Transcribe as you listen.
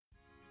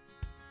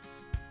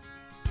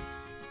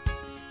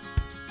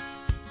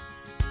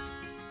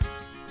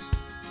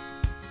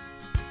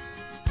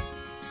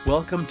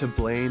Welcome to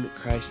Blaine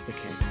Christ the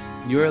King.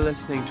 You are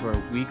listening to our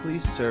weekly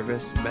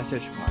service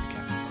message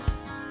podcast.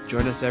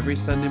 Join us every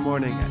Sunday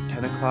morning at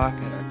 10 o'clock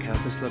at our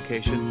campus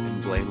location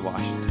in Blaine,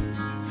 Washington.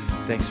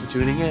 Thanks for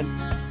tuning in.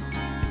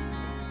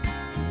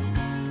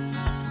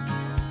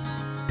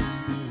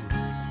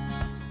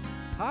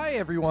 Hi,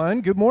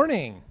 everyone. Good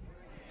morning.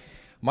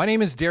 My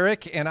name is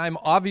Derek, and I'm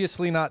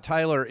obviously not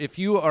Tyler. If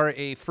you are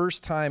a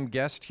first-time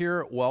guest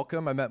here,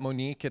 welcome. I met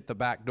Monique at the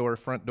back door,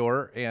 front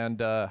door, and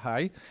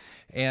hi.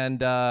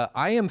 And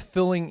I am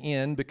filling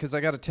in because I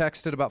got a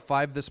text at about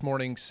 5 this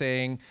morning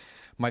saying,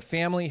 my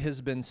family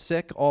has been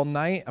sick all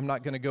night. I'm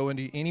not going to go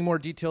into any more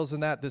details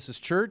than that. This is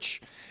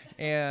church,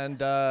 and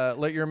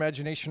let your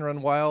imagination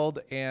run wild,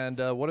 and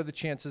what are the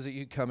chances that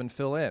you come and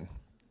fill in?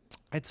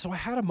 And so I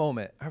had a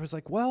moment. I was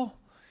like, well,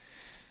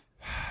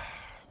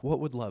 what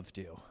would love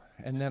do?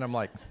 And then I'm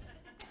like,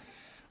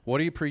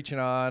 what are you preaching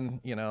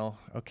on? You know,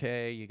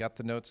 okay, you got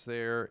the notes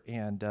there.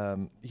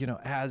 And, you know,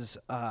 as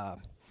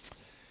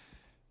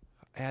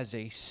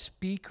a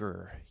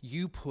speaker,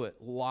 you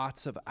put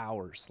lots of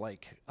hours,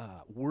 like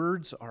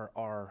words are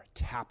our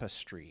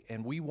tapestry,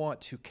 and we want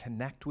to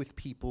connect with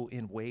people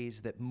in ways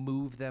that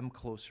move them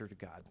closer to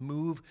God,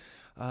 move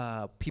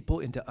people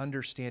into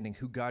understanding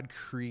who God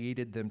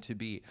created them to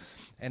be.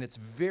 And it's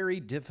very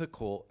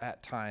difficult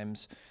at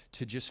times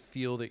to just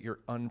feel that you're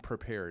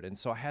unprepared. And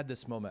so I had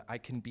this moment.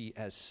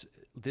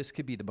 This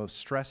could be the most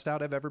stressed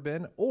out I've ever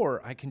been,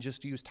 or I can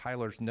just use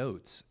Tyler's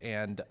notes,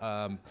 and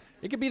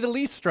it could be the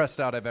least stressed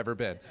out I've ever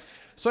been.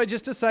 So I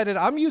just decided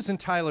I'm using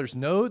Tyler's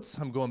notes.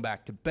 I'm going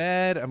back to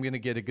bed. I'm going to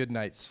get a good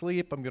night's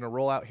sleep. I'm going to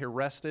roll out here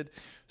rested.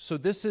 So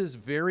this is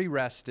very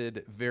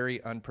rested,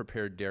 very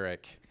unprepared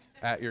Derek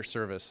at your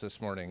service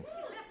this morning.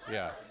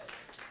 Yeah.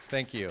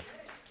 Thank you.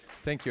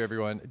 Thank you,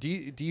 everyone. Do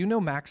you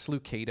know Max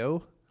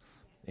Lucado?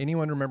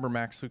 Anyone remember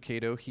Max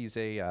Lucado? He's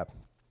a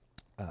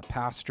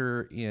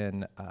pastor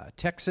in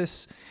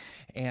Texas.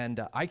 And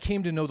I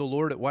came to know the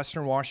Lord at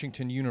Western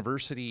Washington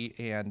University,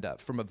 and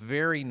from a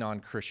very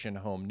non-Christian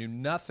home, knew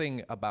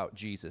nothing about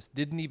Jesus.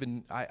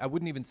 I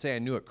wouldn't even say I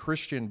knew a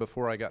Christian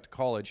before I got to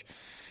college.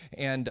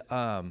 And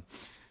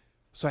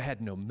so I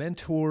had no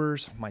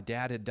mentors. My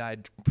dad had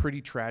died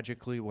pretty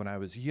tragically when I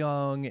was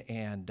young,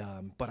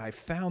 but I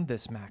found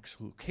this Max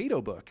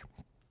Lucado book.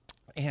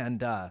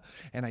 And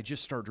I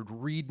just started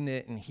reading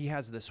it, and he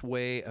has this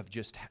way of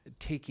just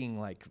taking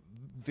like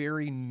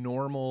very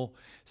normal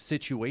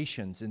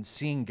situations and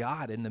seeing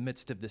God in the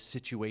midst of this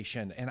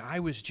situation. And I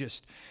was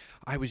just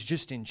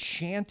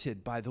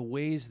enchanted by the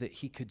ways that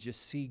he could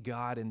just see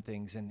God in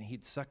things, and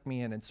he'd suck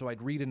me in. And so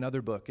I'd read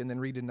another book and then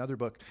read another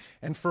book.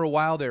 And for a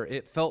while there,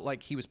 it felt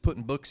like he was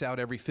putting books out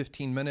every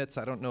 15 minutes.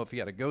 I don't know if he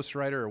had a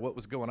ghostwriter or what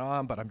was going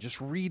on, but I'm just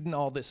reading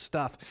all this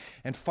stuff.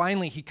 And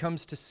finally, he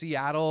comes to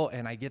Seattle,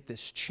 and I get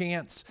this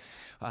chance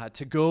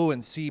to go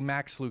and see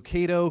Max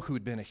Lucado, who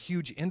had been a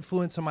huge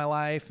influence in my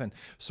life. And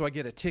so I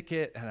get a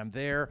ticket, and I'm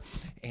there,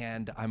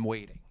 and I'm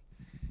waiting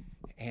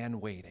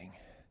and waiting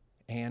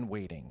and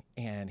waiting,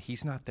 and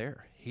he's not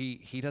there.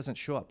 He doesn't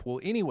show up. Well,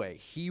 anyway,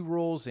 he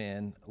rolls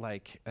in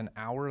like an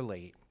hour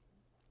late,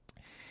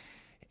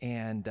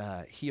 and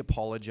he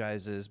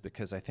apologizes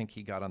because I think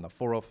he got on the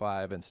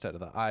 405 instead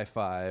of the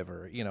I-5,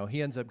 or, you know,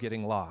 he ends up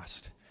getting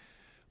lost.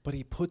 But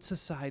he puts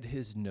aside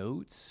his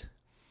notes,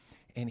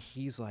 and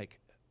he's like,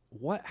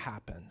 what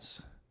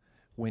happens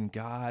when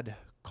God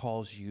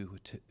calls you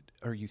to,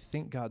 or you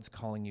think God's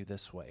calling you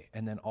this way,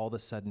 and then all of a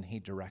sudden he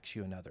directs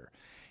you another?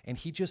 And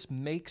he just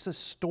makes a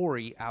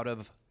story out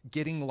of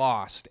getting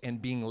lost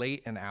and being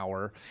late an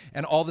hour,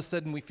 and all of a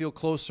sudden we feel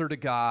closer to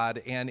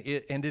God, and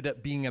it ended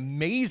up being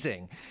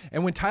amazing.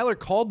 And when Tyler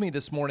called me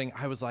this morning,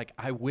 I was like,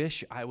 I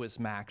wish I was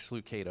Max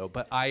Lucado,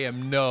 but I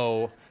am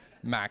no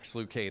Max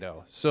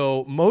Lucado.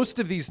 So most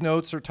of these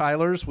notes are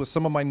Tyler's, with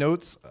some of my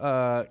notes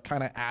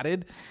kind of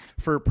added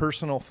for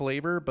personal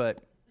flavor,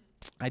 but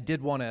I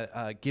did want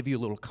to give you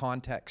a little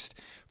context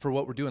for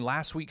what we're doing.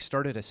 Last week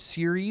started a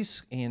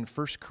series in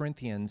 1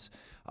 Corinthians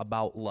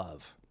about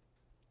love.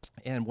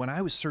 And when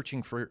I was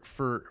searching for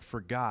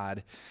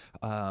God,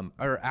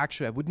 or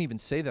actually I wouldn't even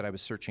say that I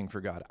was searching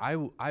for God.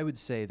 I would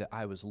say that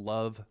I was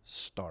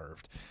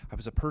love-starved. I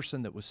was a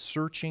person that was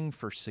searching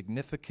for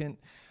significant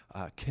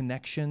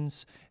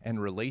connections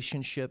and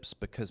relationships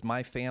because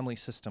my family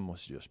system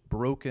was just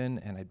broken,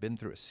 and I'd been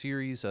through a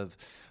series of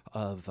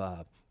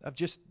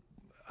just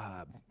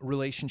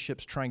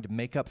relationships trying to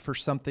make up for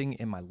something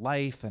in my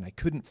life, and I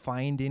couldn't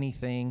find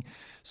anything.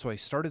 So I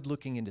started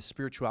looking into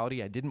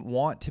spirituality. I didn't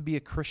want to be a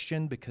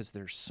Christian because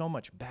there's so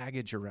much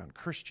baggage around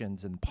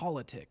Christians and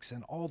politics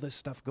and all this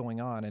stuff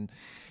going on.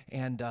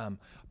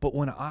 But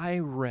when I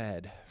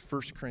read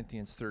 1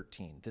 Corinthians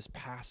 13, this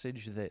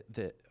passage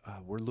that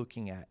we're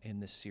looking at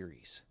in this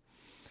series,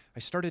 I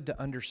started to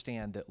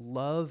understand that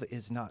love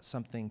is not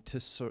something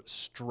to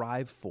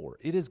strive for.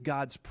 It is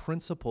God's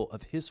principle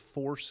of his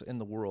force in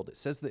the world. It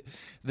says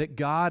that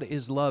God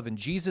is love, and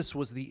Jesus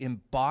was the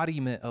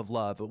embodiment of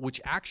love, which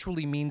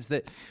actually means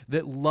that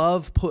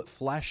love put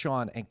flesh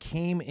on and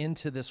came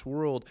into this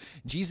world.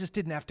 Jesus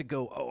didn't have to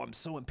go, oh, I'm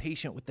so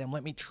impatient with them.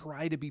 Let me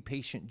try to be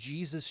patient.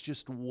 Jesus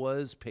just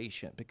was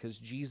patient because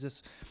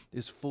Jesus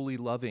is fully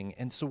loving.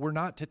 And so we're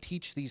not to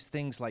teach these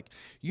things like,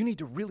 you need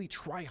to really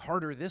try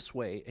harder this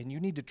way, and you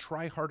need to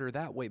try harder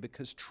that way,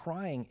 because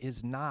trying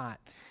is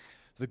not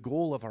the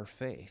goal of our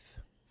faith.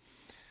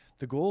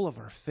 The goal of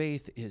our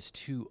faith is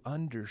to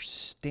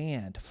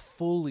understand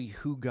fully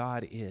who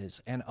God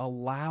is and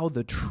allow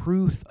the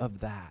truth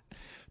of that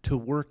to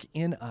work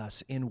in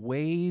us in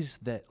ways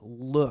that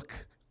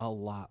look a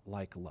lot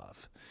like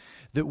love.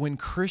 That when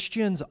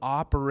Christians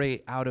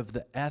operate out of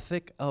the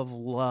ethic of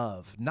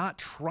love, not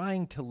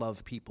trying to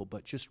love people,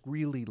 but just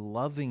really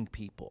loving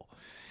people,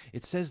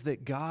 it says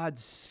that God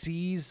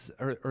sees,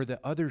 or that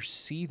others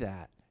see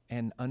that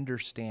and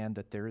understand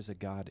that there is a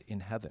God in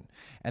heaven.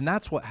 And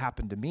that's what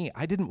happened to me.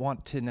 I didn't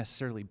want to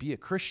necessarily be a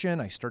Christian.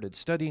 I started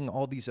studying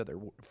all these other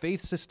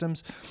faith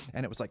systems,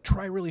 and it was like,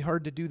 try really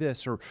hard to do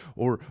this, or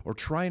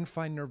try and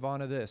find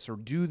nirvana this, or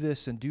do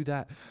this and do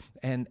that.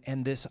 And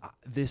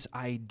this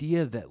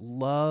idea that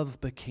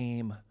love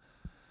became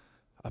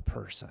a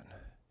person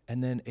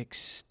and then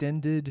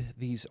extended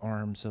these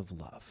arms of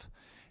love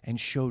and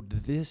showed,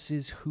 this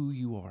is who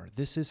you are.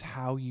 This is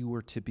how you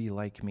were to be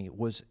like me.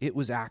 It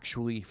was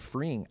actually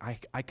freeing.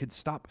 I could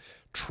stop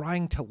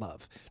trying to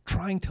love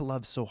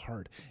so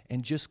hard,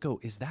 and just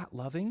go, is that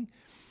loving?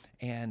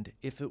 And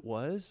if it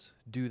was,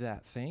 do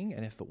that thing.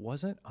 And if it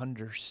wasn't,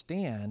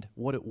 understand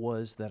what it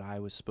was that I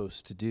was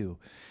supposed to do.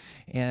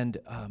 And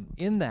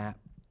in that,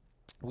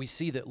 we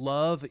see that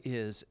love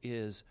is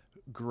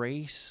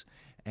grace,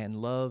 and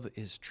love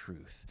is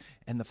truth.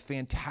 And the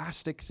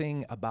fantastic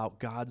thing about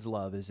God's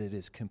love is it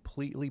is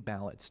completely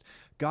balanced.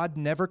 God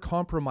never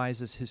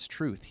compromises his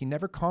truth. He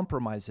never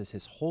compromises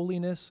his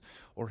holiness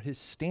or his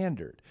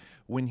standard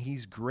when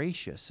he's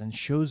gracious and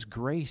shows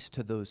grace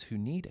to those who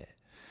need it.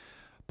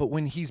 But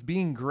when he's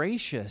being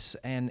gracious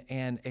and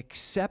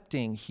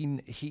accepting,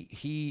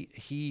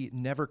 he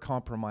never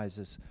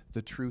compromises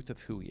the truth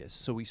of who he is.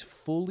 So he's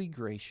fully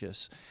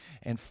gracious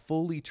and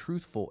fully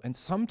truthful. And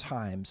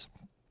sometimes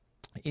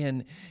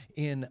in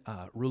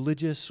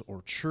religious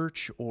or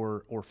church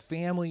or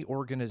family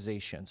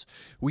organizations,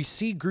 we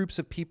see groups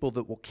of people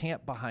that will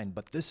camp behind,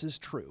 but this is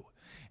true.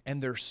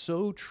 And they're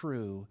so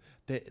true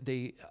that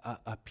they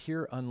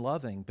appear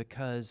unloving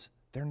because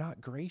they're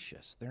not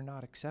gracious, they're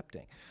not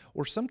accepting.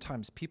 Or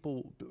sometimes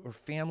people or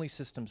family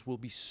systems will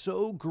be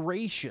so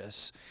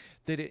gracious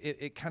that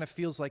it kind of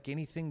feels like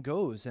anything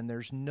goes, and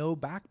there's no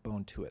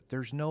backbone to it.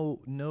 There's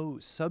no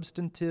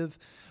substantive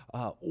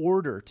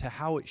order to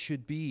how it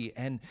should be.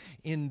 And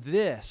in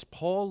this,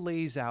 Paul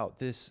lays out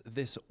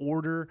this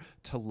order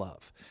to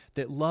love,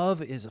 that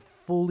love is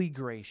fully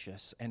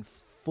gracious and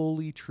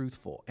fully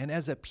truthful. And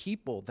as a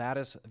people, that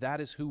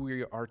is who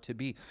we are to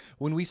be.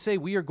 When we say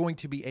we are going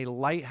to be a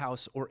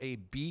lighthouse or a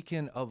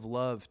beacon of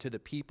love to the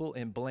people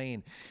in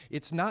Blaine,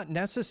 it's not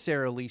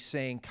necessarily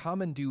saying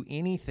come and do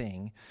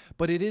anything,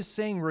 but it is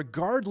saying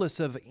regardless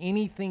of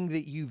anything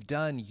that you've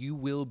done, you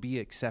will be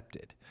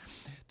accepted.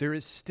 There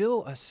is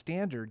still a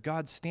standard,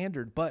 God's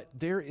standard, but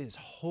there is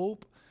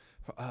hope,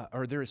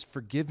 or there is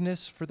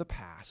forgiveness for the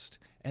past,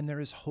 and there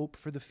is hope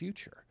for the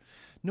future.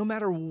 No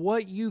matter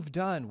what you've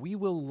done, we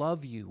will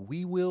love you,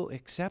 we will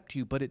accept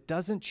you, but it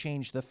doesn't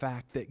change the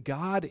fact that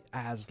God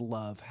as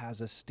love has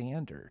a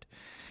standard.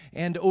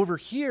 And over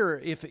here,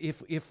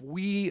 if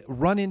we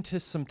run into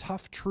some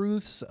tough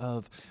truths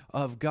of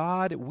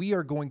God, we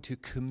are going to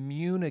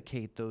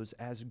communicate those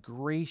as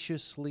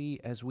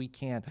graciously as we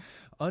can,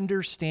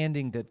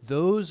 understanding that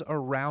those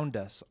around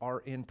us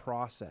are in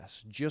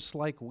process, just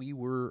like we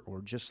were,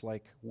 or just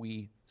like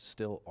we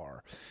still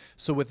are.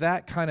 So with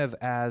that kind of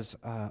as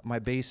my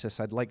basis,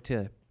 I'd like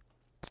to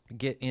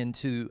get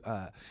into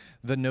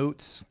the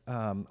notes.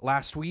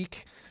 Last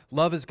week,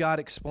 Love as God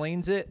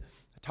Explains It,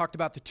 I talked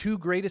about the two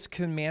greatest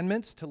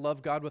commandments: to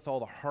love God with all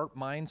the heart,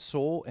 mind,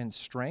 soul, and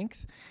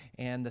strength.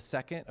 And the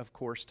second, of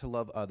course, to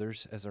love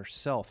others as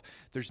ourself.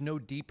 There's no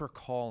deeper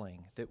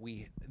calling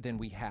than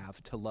we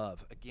have to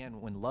love.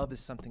 Again, when love is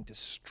something to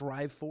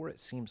strive for, it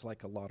seems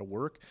like a lot of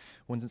work.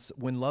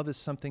 When love is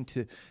something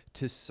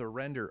to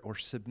surrender or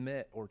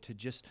submit or to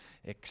just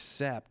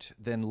accept,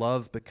 then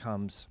love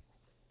becomes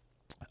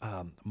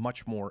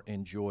much more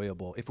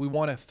enjoyable. If we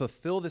want to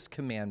fulfill this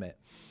commandment,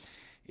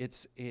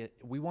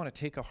 we want to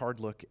take a hard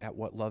look at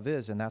what love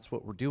is, and that's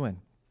what we're doing.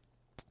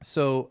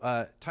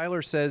 So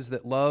Tyler says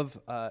that love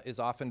is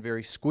often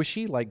very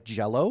squishy, like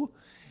Jell-O,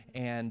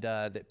 and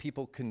that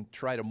people can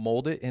try to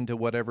mold it into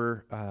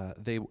whatever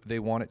they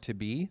want it to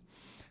be.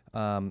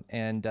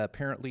 And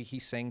apparently he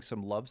sang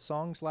some love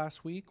songs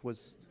last week.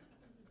 Was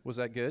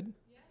that good?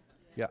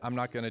 Yeah, I'm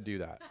not going to do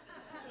that.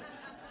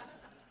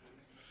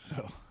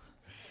 So,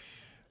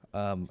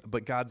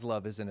 but God's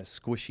love isn't a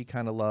squishy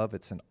kind of love.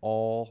 It's an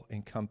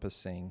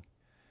all-encompassing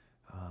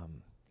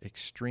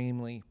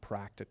Extremely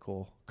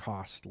practical,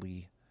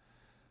 costly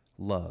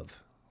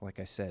love. Like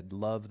I said,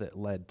 love that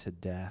led to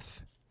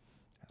death,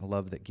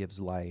 love that gives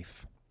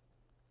life.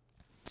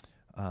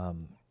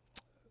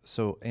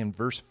 So in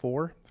verse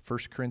 4, 1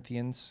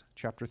 Corinthians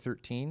chapter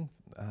 13,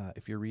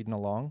 if you're reading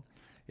along,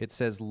 it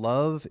says,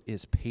 love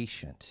is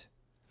patient.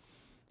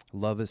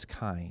 Love is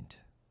kind.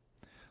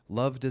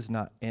 Love does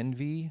not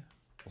envy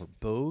or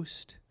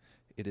boast.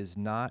 It is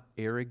not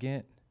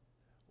arrogant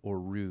or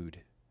rude.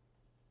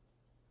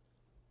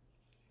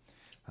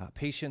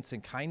 Patience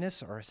and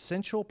kindness are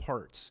essential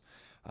parts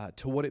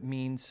to what it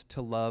means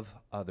to love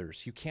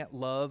others. You can't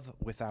love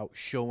without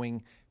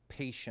showing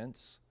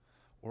patience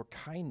or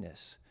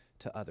kindness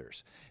to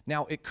others.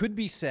 Now, it could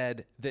be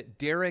said that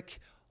Derek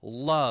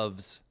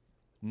loves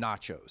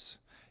nachos.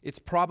 It's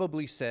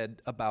probably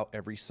said about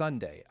every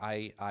Sunday.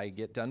 I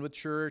get done with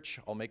church,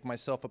 I'll make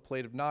myself a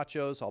plate of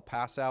nachos, I'll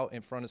pass out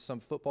in front of some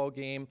football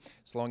game.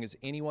 As long as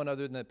anyone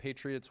other than the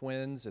Patriots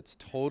wins, it's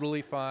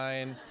totally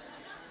fine.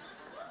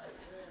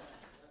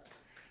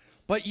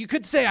 But you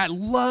could say I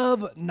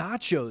love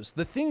nachos.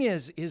 The thing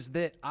is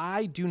that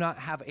I do not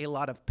have a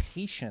lot of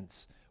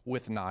patience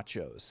with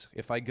nachos.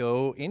 If I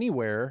go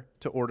anywhere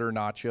to order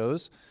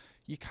nachos,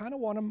 you kind of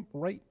want them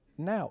right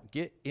now.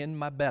 Get in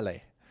my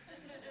belly.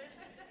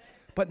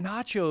 But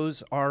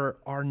nachos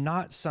are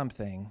not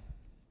something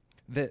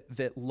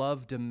that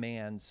love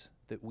demands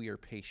that we are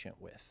patient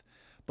with.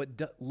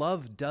 But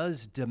love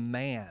does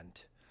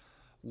demand.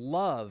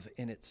 Love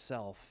in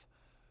itself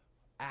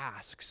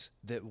asks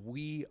that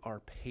we are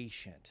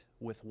patient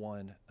with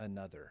one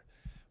another.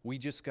 We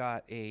just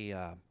got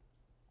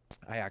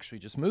I actually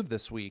just moved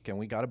this week, and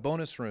we got a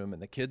bonus room,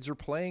 and the kids are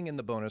playing in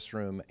the bonus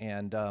room,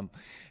 and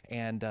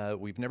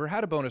we've never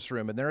had a bonus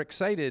room, and they're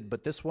excited,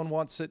 but this one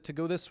wants it to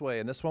go this way,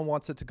 and this one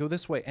wants it to go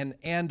this way.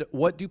 And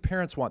what do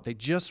parents want? They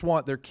just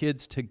want their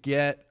kids to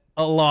get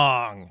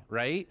along,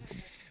 right?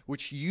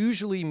 Which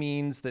usually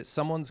means that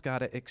someone's got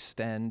to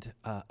extend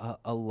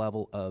a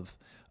level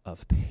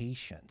of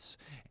patience.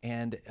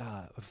 And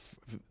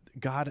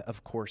God,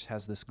 of course,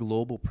 has this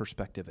global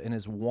perspective and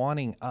is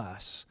wanting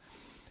us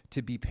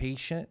to be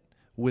patient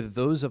with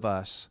those of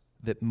us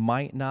that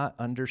might not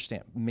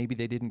understand. Maybe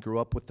they didn't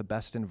grow up with the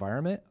best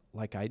environment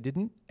like I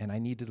didn't, and I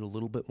needed a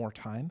little bit more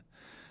time.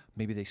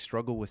 Maybe they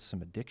struggle with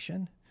some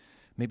addiction.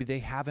 Maybe they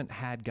haven't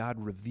had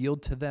God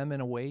revealed to them in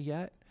a way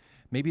yet.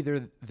 Maybe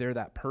they're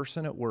that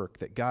person at work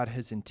that God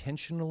has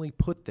intentionally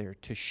put there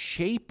to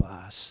shape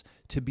us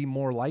to be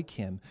more like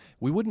him.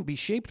 We wouldn't be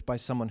shaped by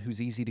someone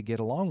who's easy to get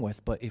along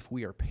with, but if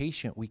we are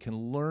patient, we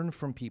can learn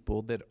from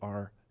people that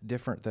are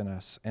different than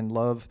us, and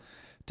love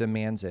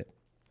demands it.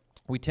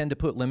 We tend to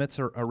put limits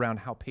around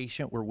how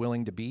patient we're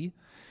willing to be.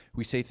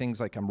 We say things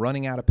like, I'm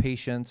running out of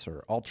patience,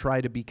 or I'll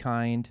try to be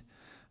kind,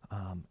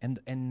 and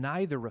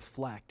neither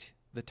reflect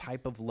the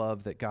type of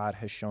love that God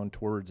has shown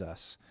towards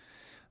us.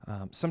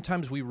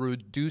 Sometimes we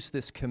reduce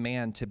this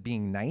command to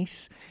being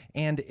nice,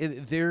 and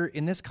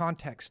in this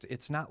context,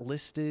 it's not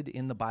listed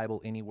in the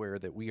Bible anywhere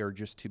that we are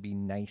just to be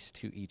nice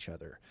to each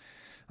other.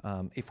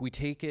 If we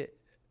take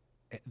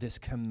this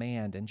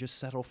command and just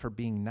settle for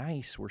being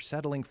nice, we're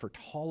settling for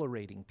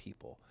tolerating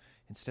people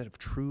instead of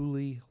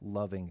truly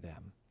loving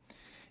them.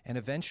 And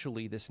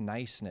eventually, this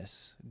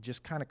niceness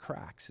just kind of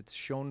cracks. It's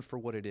shown for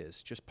what it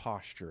is, just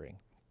posturing.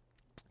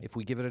 If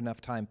we give it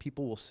enough time,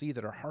 people will see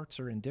that our hearts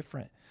are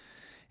indifferent.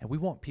 And we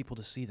want people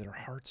to see that our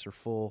hearts are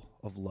full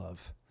of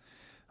love.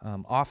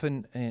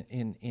 Often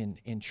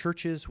in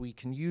churches, we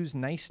can use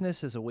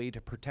niceness as a way to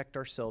protect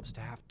ourselves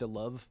to have to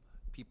love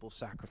people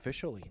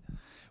sacrificially.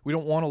 We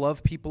don't want to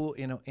love people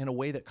in a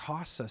way that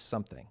costs us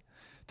something.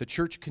 The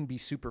church can be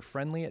super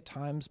friendly at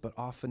times, but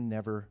often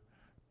never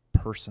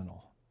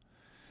personal.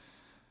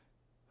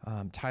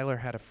 Tyler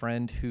had a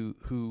friend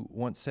who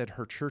once said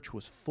her church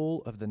was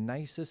full of the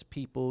nicest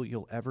people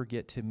you'll ever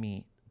get to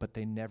meet, but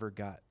they never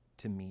got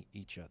to meet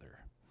each other.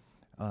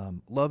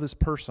 Love is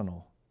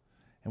personal.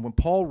 And when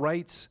Paul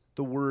writes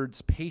the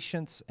words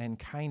patience and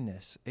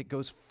kindness, it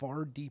goes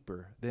far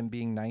deeper than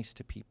being nice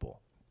to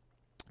people.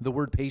 The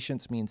word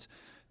patience means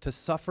to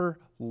suffer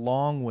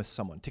long with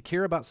someone, to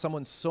care about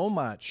someone so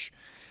much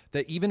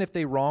that even if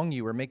they wrong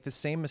you or make the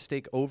same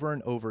mistake over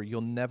and over,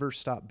 you'll never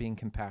stop being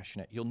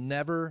compassionate. You'll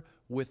never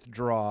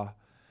withdraw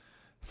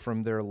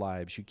from their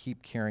lives. You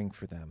keep caring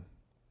for them.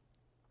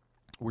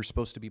 We're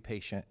supposed to be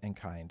patient and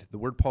kind. The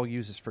word Paul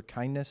uses for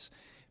kindness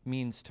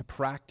means to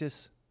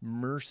practice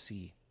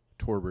mercy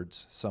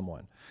towards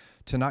someone,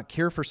 to not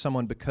care for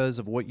someone because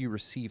of what you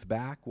receive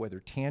back, whether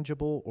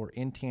tangible or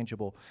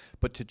intangible,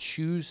 but to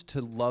choose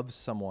to love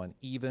someone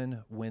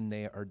even when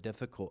they are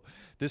difficult.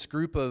 This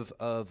group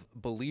of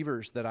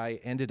believers that I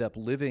ended up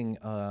living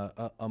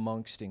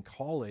amongst in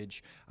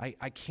college,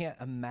 I can't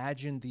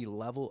imagine the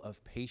level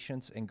of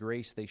patience and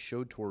grace they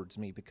showed towards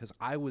me because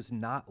I was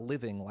not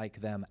living like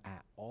them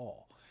at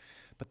all.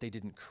 But they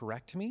didn't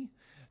correct me.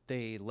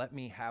 They let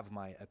me have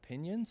my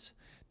opinions.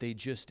 They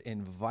just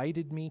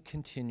invited me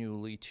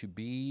continually to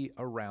be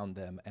around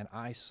them, and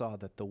I saw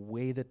that the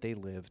way that they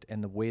lived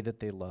and the way that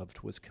they loved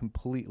was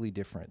completely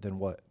different than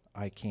what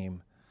I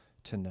came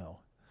to know.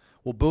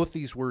 Well, both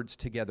these words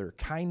together,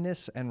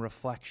 kindness and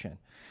reflection,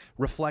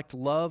 reflect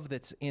love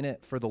that's in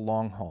it for the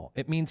long haul.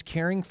 It means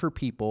caring for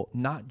people,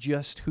 not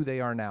just who they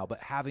are now, but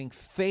having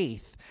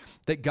faith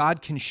that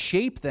God can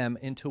shape them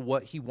into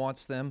what he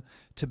wants them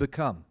to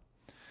become.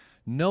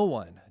 No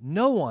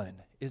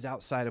one is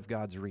outside of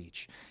God's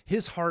reach.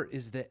 His heart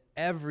is that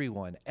every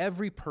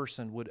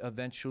person would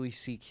eventually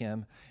seek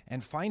him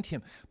and find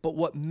him. But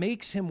what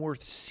makes him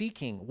worth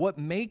seeking, what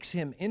makes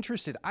him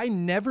interested, I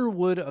never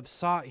would have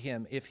sought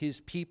him if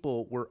his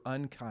people were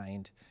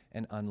unkind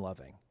and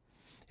unloving.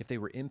 If they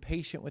were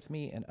impatient with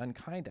me and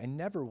unkind, I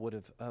never would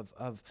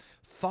have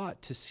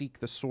thought to seek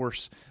the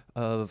source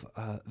of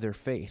their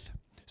faith.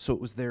 So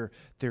it was their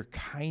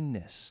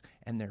kindness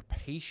and their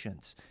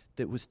patience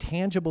that was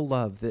tangible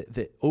love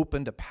that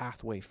opened a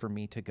pathway for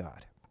me to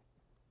God.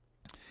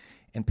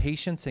 And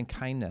patience and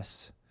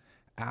kindness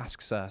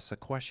asks us a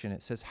question.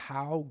 It says,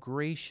 how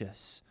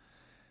gracious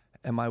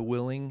am I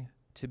willing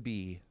to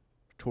be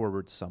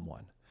towards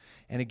someone?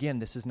 And again,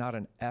 this is not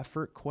an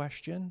effort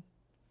question.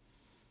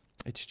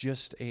 It's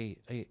just a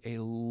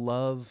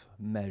love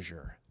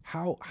measure.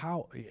 How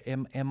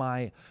am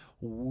I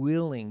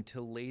willing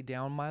to lay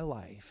down my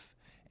life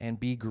and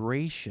be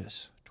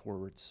gracious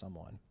towards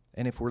someone?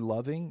 And if we're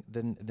loving,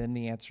 then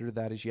the answer to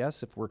that is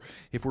yes.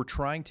 If we're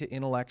trying to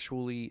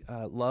intellectually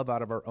love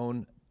out of our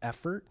own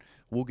effort,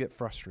 we'll get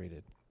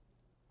frustrated.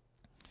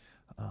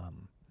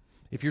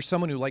 If you're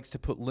someone who likes to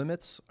put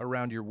limits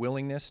around your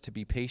willingness to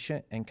be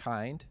patient and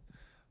kind,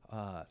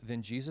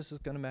 then Jesus is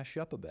going to mess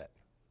you up a bit.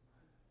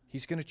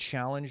 He's going to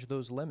challenge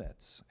those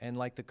limits. And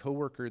like the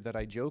coworker that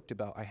I joked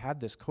about, I had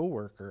this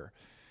coworker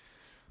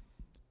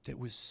that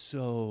was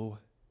so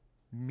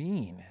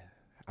mean.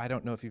 I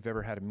don't know if you've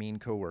ever had a mean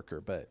coworker,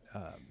 but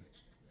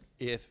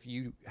if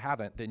you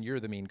haven't, then you're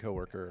the mean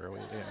coworker.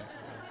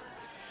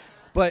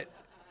 But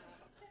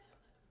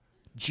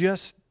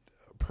just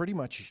pretty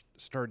much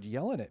started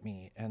yelling at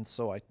me. And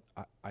so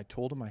I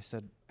told him, I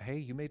said, hey,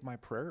 you made my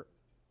prayer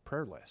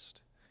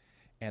list.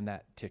 And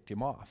that ticked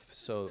him off.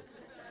 So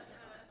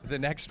the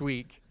next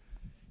week,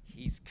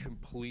 he's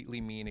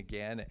completely mean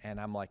again. And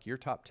I'm like, you're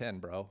top 10,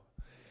 bro.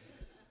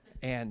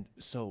 And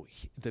so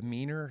the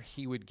meaner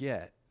he would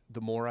get,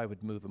 the more I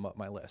would move him up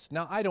my list.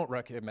 Now, I don't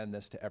recommend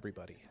this to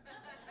everybody.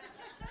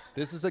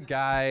 This is a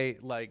guy,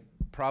 like,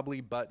 probably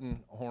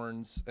button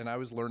horns, and I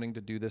was learning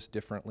to do this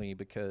differently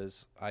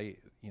because I,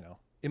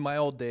 in my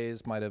old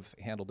days might have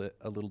handled it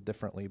a little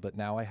differently, but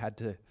now I had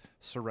to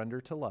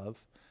surrender to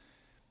love.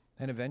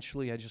 And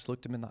eventually I just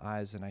looked him in the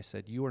eyes and I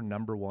said, you are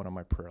number one on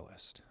my prayer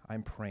list.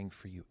 I'm praying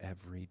for you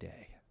every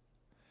day.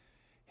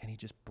 And he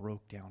just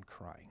broke down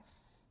crying.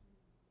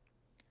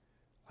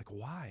 Like,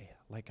 why?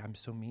 Like, I'm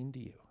so mean to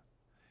you.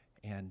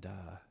 And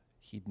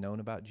he'd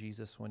known about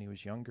Jesus when he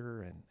was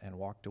younger and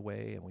walked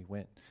away, and we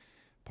went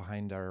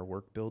behind our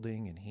work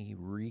building, and he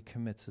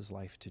recommits his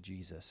life to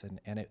Jesus.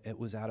 And it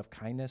was out of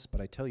kindness, but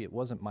I tell you, it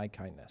wasn't my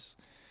kindness.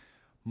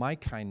 My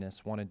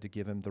kindness wanted to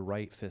give him the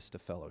right fist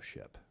of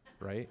fellowship,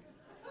 right?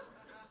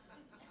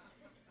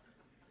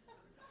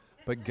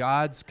 But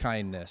God's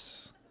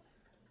kindness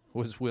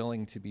was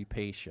willing to be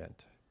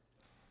patient.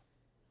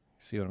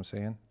 See what I'm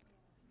saying?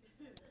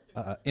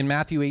 In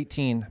Matthew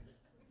 18,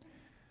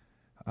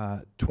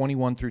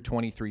 21 through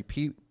 23,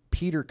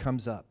 Peter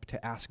comes up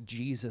to ask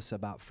Jesus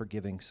about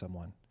forgiving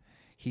someone.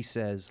 He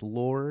says,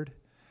 Lord,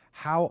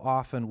 how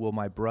often will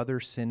my brother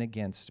sin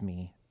against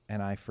me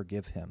and I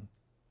forgive him?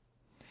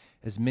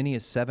 As many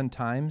as 7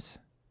 times?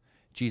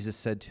 Jesus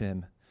said to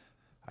him,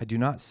 I do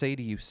not say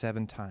to you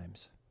 7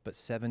 times, but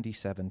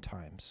 77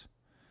 times.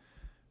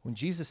 When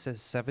Jesus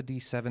says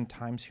 77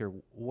 times here,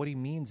 what he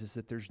means is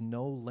that there's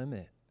no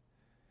limit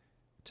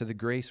to the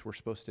grace we're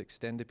supposed to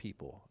extend to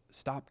people.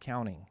 Stop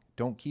counting.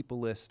 Don't keep a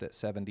list at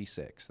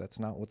 76. That's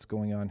not what's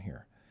going on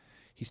here.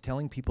 He's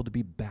telling people to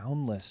be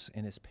boundless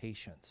in his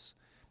patience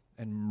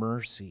and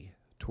mercy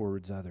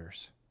towards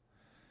others.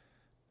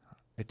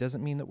 It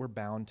doesn't mean that we're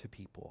bound to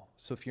people.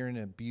 So if you're in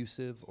an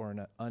abusive or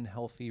an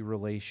unhealthy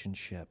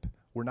relationship,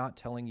 we're not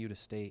telling you to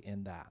stay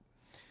in that.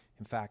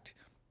 In fact,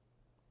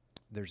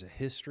 there's a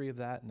history of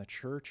that in the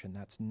church, and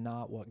that's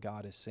not what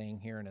God is saying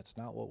here, and it's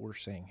not what we're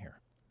saying here.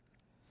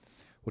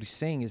 What he's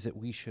saying is that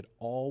we should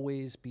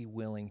always be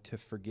willing to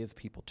forgive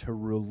people, to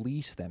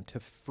release them, to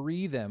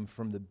free them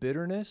from the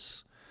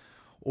bitterness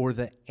or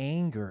the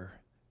anger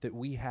that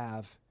we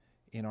have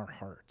in our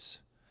hearts.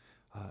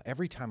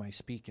 Every time I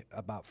speak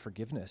about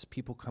forgiveness,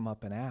 people come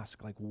up and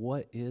ask, like,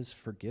 what is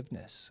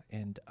forgiveness?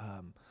 And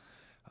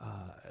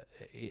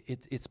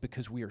it's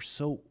because we are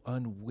so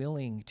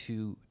unwilling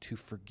to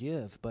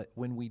forgive, but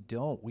when we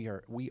don't,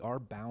 we are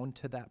bound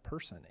to that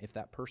person. If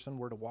that person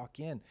were to walk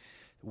in,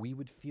 we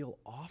would feel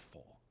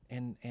awful.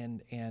 And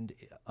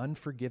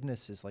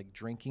unforgiveness is like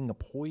drinking a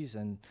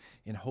poison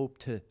in hope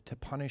to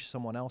punish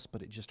someone else,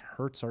 but it just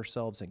hurts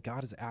ourselves. And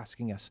God is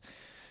asking us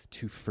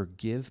to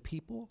forgive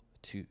people,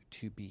 to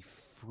be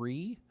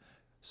free,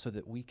 so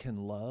that we can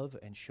love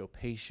and show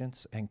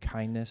patience and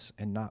kindness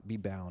and not be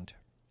bound.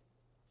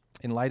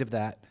 In light of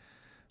that,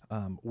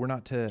 We're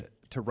not to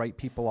write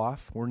people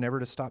off. We're never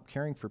to stop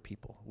caring for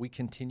people. We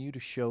continue to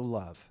show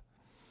love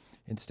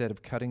instead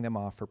of cutting them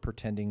off or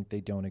pretending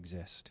they don't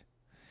exist.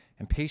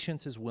 And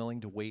patience is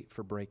willing to wait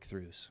for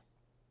breakthroughs.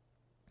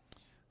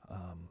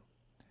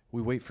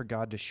 We wait for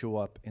God to show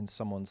up in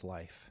someone's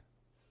life.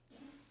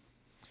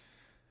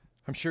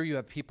 I'm sure you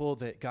have people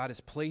that God has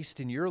placed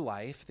in your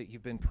life that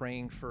you've been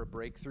praying for a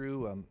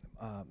breakthrough.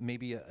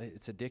 Maybe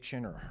it's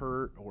addiction or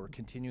hurt or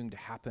continuing to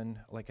happen.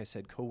 Like I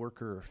said,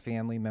 coworker or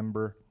family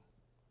member.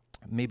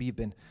 Maybe you've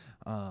been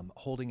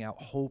holding out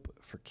hope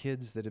for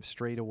kids that have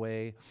strayed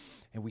away.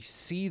 And we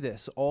see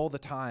this all the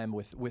time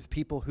with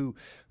people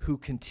who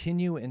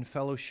continue in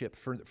fellowship,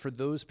 for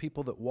those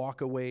people that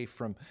walk away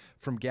from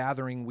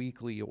gathering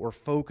weekly or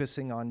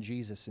focusing on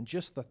Jesus, and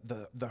just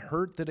the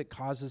hurt that it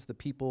causes the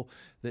people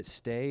that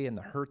stay and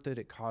the hurt that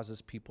it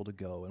causes people to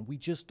go. And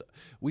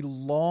we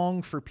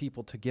long for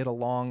people to get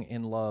along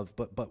in love,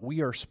 but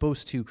we are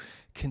supposed to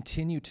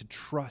continue to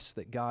trust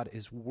that God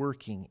is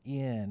working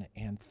in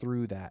and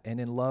through that. And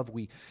in love,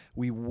 we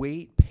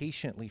wait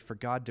patiently for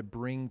God to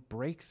bring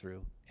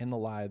breakthrough in the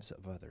lives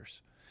of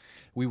others.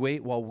 We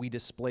wait while we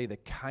display the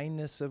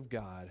kindness of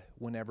God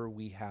whenever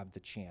we have the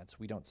chance.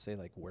 We don't say,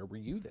 like, where were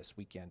you this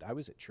weekend? I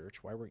was at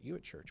church. Why weren't you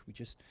at church? We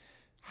just,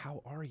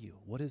 how are you?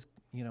 What is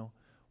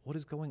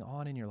going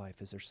on in your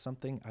life? Is there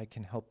something I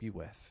can help you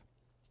with?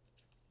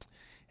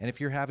 And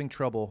if you're having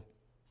trouble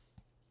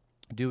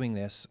doing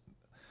this,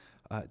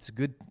 it's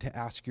good to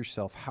ask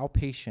yourself, how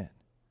patient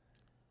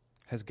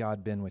has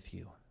God been with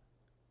you?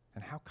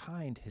 And how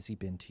kind has he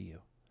been to you?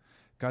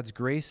 God's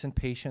grace and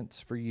patience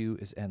for you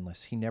is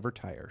endless. He never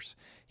tires.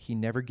 He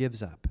never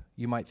gives up.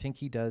 You might think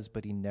he does,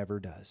 but he never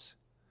does.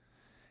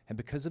 And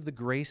because of the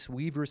grace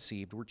we've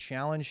received, we're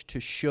challenged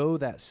to show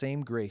that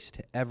same grace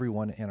to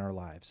everyone in our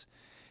lives.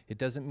 It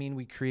doesn't mean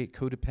we create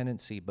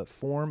codependency, but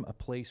form a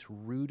place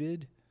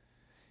rooted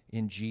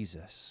in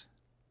Jesus.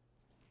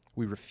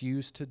 We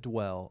refuse to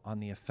dwell on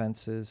the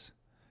offenses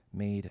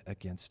made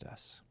against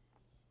us.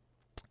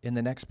 In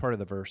the next part of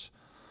the verse,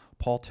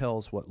 Paul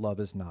tells what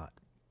love is not.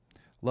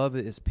 Love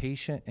is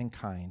patient and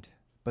kind,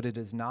 but it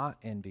is not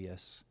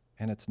envious,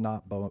 and it's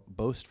not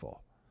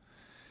boastful.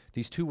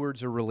 These two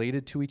words are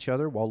related to each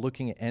other. While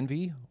looking at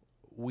envy,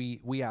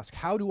 we ask,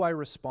 how do I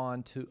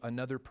respond to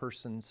another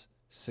person's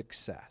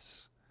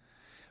success?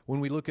 When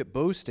we look at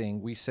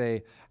boasting, we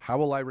say, how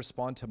will I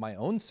respond to my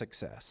own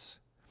success?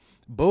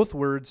 Both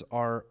words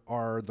are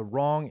the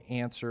wrong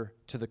answer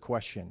to the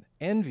question.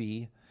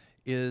 Envy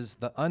is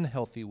the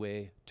unhealthy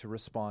way to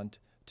respond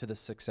to the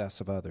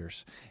success of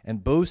others.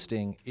 And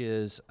boasting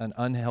is an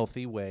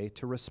unhealthy way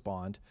to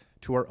respond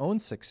to our own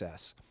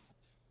success.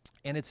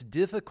 And it's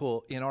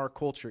difficult in our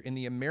culture, in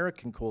the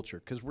American culture,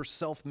 because we're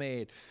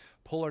self-made,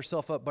 pull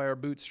ourselves up by our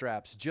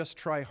bootstraps, just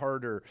try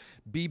harder,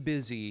 be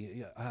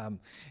busy.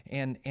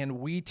 And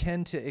we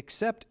tend to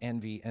accept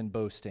envy and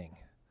boasting.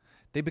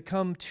 They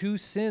become two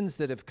sins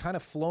that have kind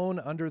of flown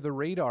under the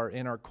radar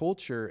in our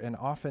culture and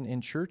often in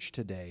church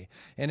today.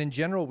 And in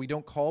general, we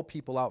don't call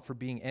people out for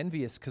being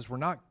envious because we're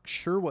not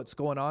sure what's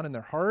going on in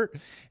their heart.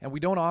 And we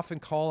don't often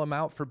call them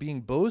out for being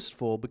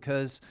boastful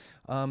because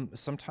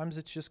sometimes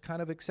it's just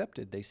kind of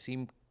accepted. They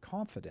seem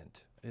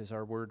confident is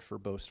our word for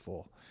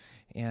boastful.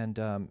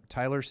 And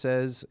Tyler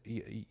says,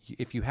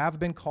 if you have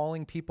been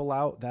calling people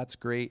out, that's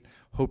great.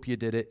 Hope you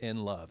did it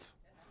in love.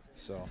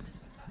 So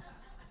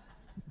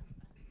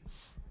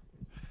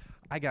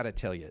I got to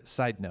tell you,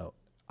 side note,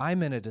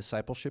 I'm in a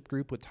discipleship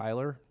group with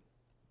Tyler.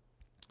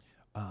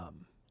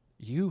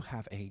 You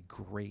have a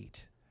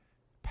great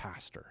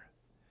pastor.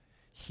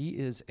 He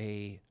is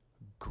a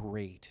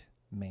great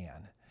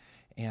man.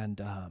 And,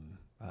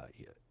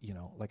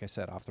 like I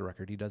said, off the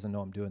record, he doesn't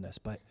know I'm doing this,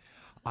 but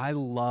I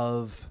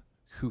love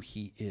who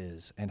he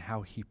is and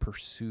how he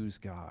pursues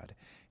God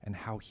and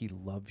how he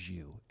loves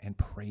you and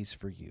prays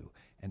for you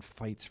and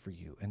fights for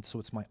you. And so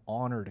it's my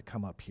honor to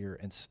come up here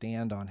and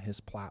stand on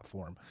his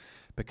platform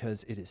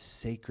because it is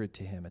sacred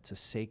to him. It's a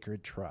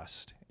sacred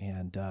trust.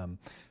 And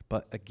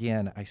but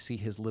again, I see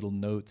his little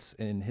notes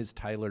in his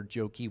Tyler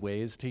jokey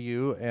ways to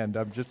you, and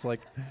I'm just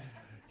like,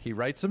 he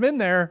writes them in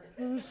there.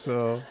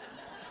 So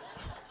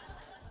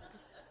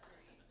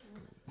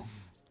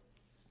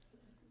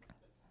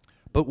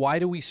but why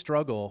do we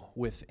struggle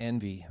with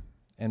envy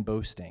and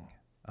boasting?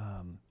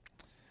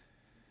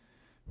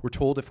 We're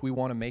told if we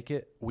want to make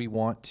it, we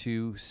want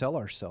to sell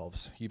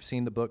ourselves. You've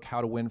seen the book, How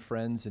to Win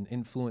Friends and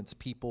Influence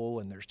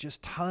People, and there's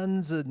just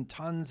tons and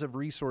tons of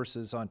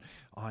resources on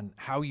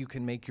how you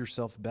can make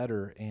yourself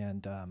better.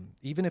 And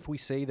even if we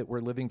say that we're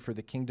living for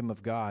the kingdom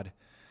of God,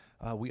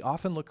 we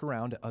often look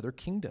around at other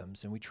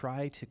kingdoms and we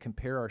try to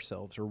compare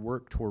ourselves or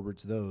work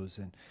towards those.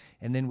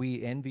 And then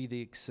we envy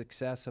the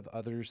success of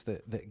others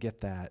that get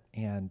that.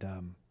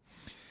 And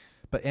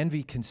but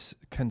envy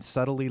can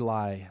subtly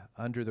lie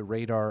under the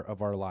radar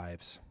of our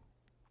lives.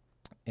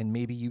 And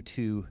maybe you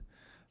too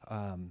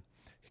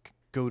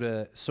go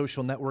to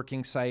social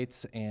networking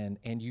sites and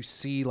you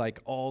see like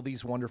all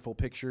these wonderful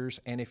pictures.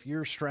 And if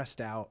you're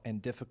stressed out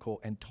and difficult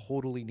and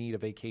totally need a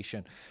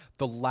vacation,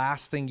 the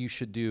last thing you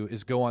should do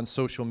is go on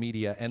social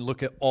media and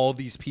look at all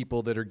these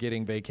people that are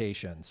getting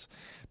vacations,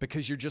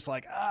 because you're just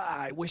like,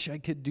 I wish I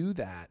could do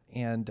that.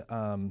 And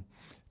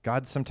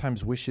God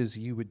sometimes wishes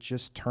you would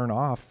just turn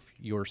off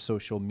your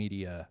social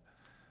media.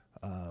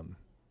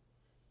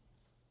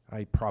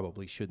 I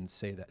probably shouldn't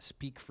say that.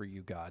 Speak for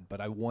you, God. But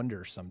I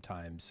wonder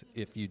sometimes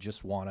if you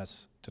just want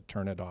us to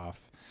turn it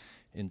off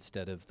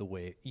instead of the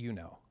way,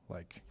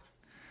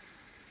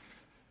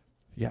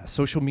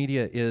 social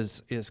media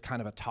is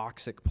kind of a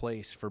toxic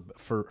place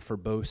for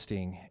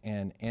boasting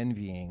and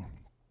envying.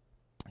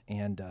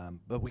 And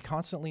but we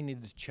constantly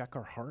need to check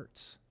our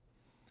hearts,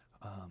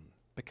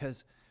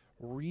 because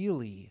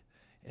really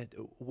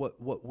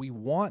what we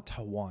want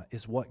to want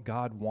is what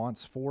God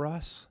wants for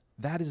us.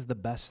 That is the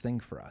best thing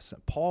for us.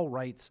 And Paul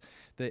writes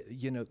that,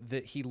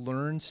 that he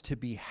learns to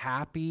be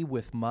happy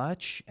with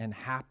much and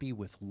happy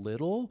with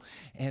little.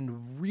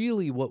 And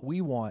really what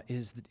we want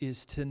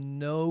is to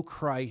know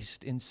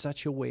Christ in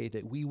such a way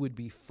that we would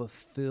be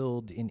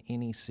fulfilled in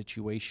any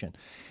situation.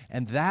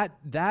 And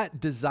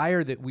that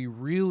desire that we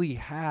really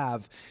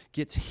have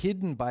gets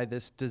hidden by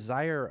this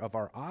desire of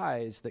our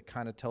eyes that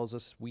kind of tells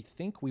us we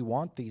think we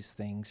want these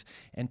things,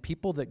 and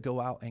people that go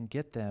out and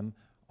get them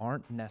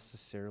aren't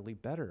necessarily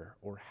better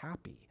or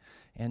happy.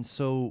 And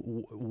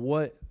so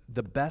what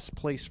the best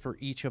place for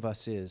each of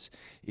us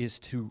is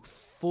to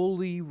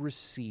fully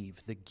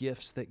receive the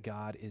gifts that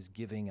God is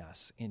giving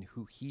us in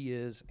who he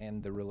is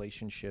and the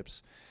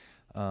relationships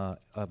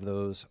of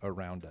those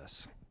around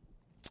us.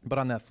 But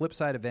on the flip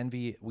side of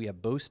envy, we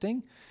have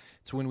boasting.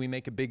 It's when we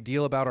make a big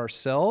deal about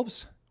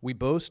ourselves. We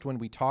boast when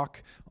we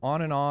talk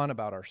on and on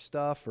about our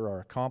stuff or our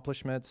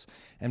accomplishments.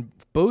 And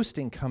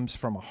boasting comes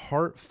from a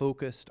heart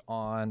focused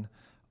on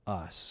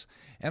us.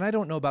 And I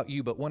don't know about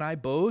you, but when I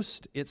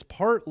boast, it's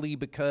partly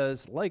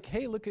because, like,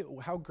 hey, look at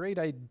how great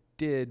I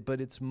did,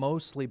 but it's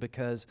mostly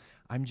because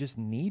I'm just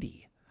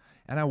needy.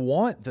 And I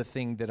want the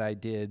thing that I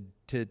did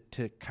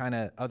to kind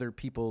of other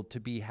people to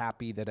be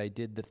happy that I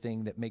did the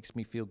thing that makes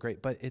me feel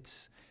great. But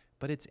it's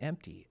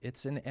empty.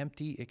 It's an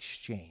empty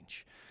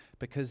exchange,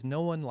 because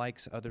no one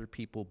likes other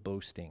people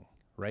boasting,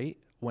 right?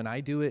 When I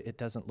do it, it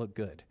doesn't look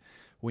good.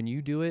 When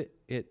you do it,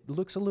 it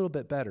looks a little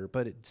bit better,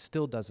 but it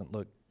still doesn't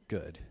look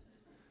good.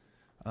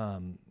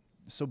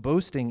 So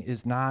boasting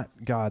is not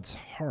God's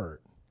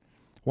heart.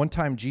 One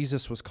time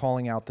Jesus was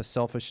calling out the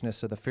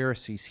selfishness of the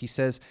Pharisees. He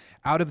says,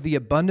 out of the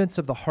abundance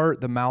of the heart,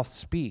 the mouth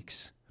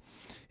speaks.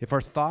 If our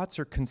thoughts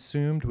are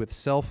consumed with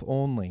self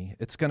only,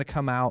 it's going to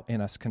come out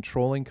in us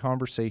controlling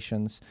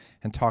conversations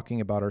and talking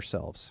about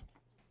ourselves.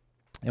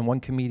 And one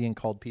comedian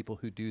called people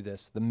who do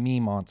this the me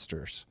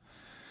monsters.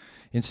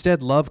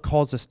 Instead, love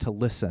calls us to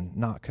listen,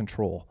 not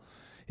control.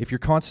 If you're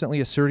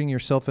constantly asserting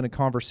yourself in a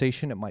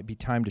conversation, it might be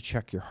time to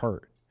check your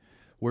heart.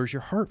 Where's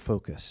your heart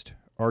focused?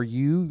 Are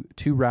you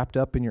too wrapped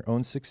up in your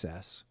own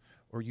success,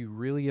 or are you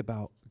really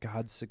about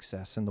God's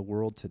success in the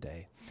world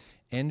today?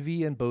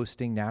 Envy and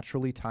boasting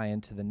naturally tie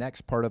into the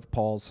next part of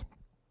Paul's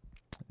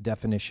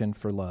definition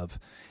for love.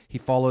 He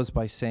follows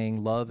by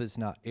saying love is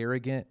not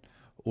arrogant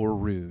or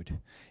rude.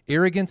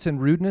 Arrogance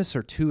and rudeness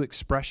are two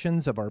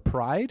expressions of our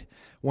pride.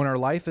 When our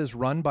life is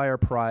run by our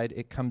pride,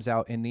 it comes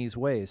out in these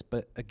ways.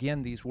 But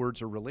again, these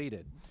words are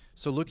related.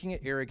 So looking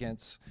at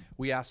arrogance,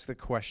 we ask the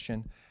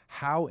question,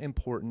 how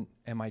important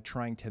am I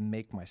trying to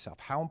make myself?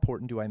 How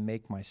important do I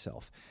make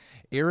myself?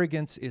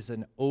 Arrogance is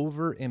an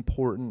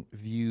over-important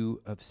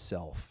view of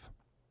self.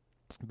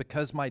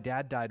 Because my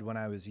dad died when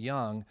I was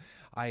young,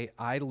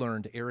 I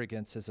learned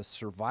arrogance as a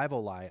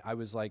survival lie. I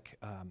was like,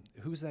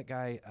 who's that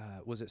guy?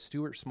 Was it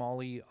Stuart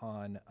Smalley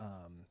on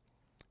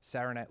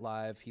Saturday Night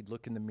Live? He'd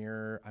look in the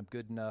mirror, I'm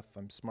good enough,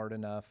 I'm smart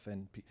enough,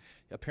 and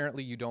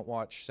apparently you don't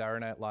watch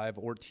Saturday Night Live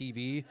or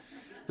TV.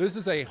 This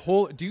is a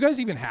whole, do you guys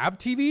even have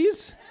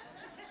TVs?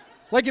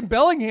 Like in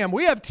Bellingham,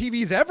 we have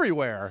TVs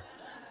everywhere.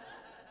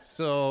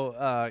 So,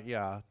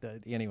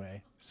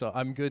 anyway, so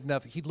I'm good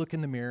enough. He'd look in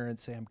the mirror and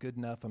say, I'm good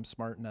enough, I'm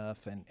smart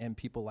enough, and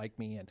people like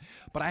me.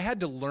 But I had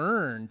to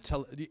learn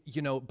to,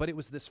 but it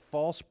was this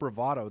false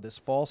bravado, this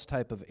false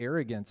type of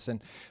arrogance.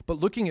 But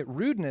looking at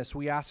rudeness,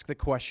 we ask the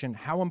question,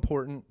 how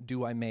important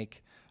do I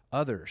make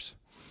others?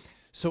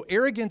 So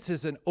arrogance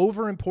is an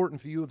over-important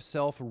view of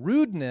self.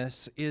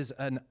 Rudeness is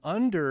an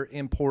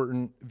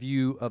under-important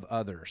view of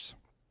others.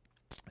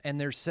 And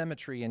there's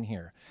symmetry in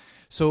here.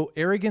 So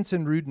arrogance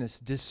and rudeness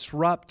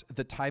disrupt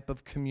the type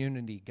of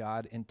community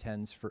God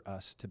intends for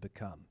us to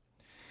become.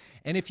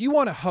 And if you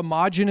want a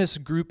homogeneous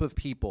group of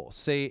people,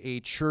 say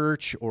a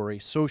church or a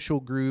social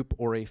group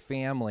or a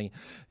family,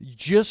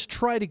 just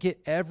try to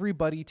get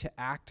everybody to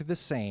act the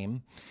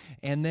same,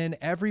 and then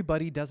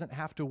everybody doesn't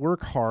have to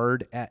work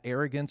hard at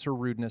arrogance or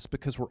rudeness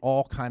because we're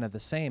all kind of the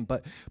same.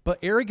 But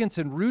arrogance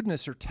and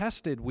rudeness are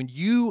tested when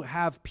you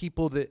have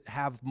people that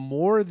have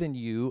more than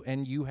you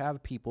and you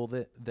have people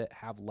that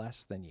have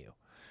less than you.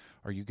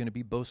 Are you going to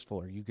be boastful?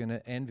 Are you going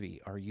to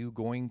envy? Are you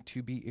going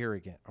to be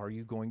arrogant? Are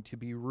you going to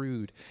be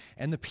rude?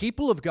 And the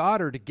people of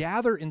God are to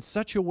gather in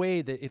such a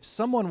way that if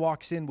someone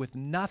walks in with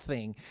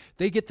nothing,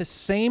 they get the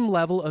same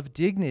level of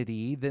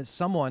dignity that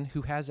someone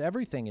who has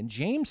everything. And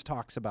James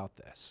talks about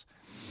this.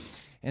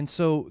 And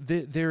so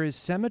there is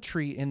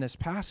symmetry in this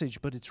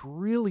passage, but it's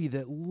really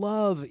that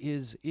love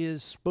is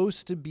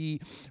supposed to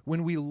be,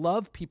 when we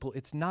love people,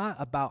 it's not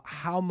about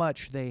how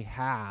much they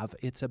have,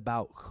 it's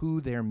about who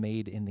they're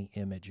made in the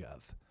image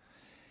of.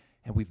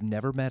 And we've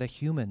never met a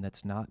human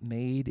that's not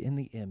made in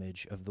the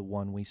image of the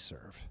one we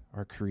serve,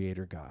 our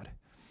Creator God.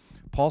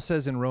 Paul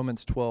says in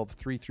Romans 12,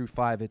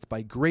 3-5, it's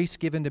by grace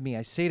given to me.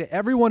 I say to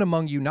everyone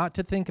among you not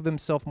to think of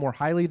himself more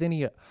highly than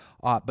he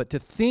ought, but to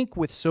think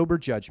with sober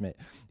judgment,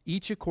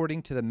 each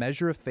according to the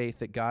measure of faith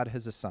that God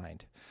has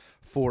assigned.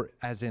 For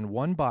as in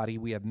one body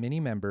we have many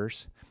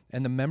members,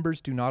 and the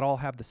members do not all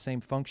have the same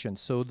function,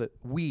 so that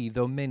we,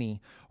 though many,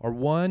 are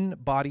one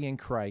body in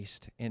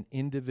Christ and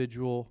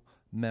individual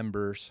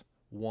members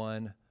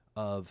one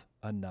of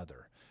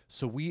another.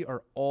 So we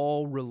are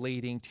all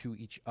relating to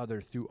each other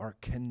through our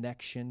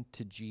connection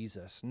to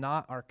Jesus,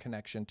 not our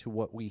connection to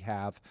what we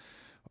have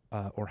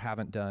or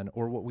haven't done,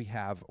 or what we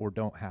have or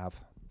don't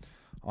have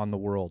on the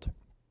world.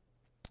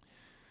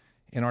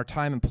 In our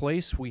time and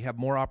place, we have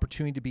more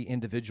opportunity to be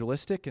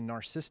individualistic and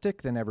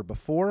narcissistic than ever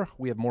before.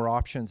 We have more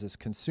options as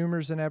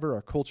consumers than ever.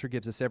 Our culture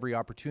gives us every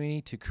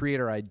opportunity to create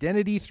our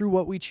identity through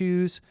what we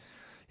choose.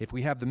 If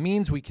we have the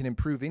means, we can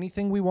improve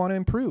anything we want to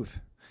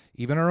improve,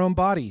 even our own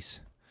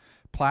bodies.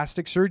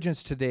 Plastic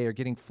surgeons today are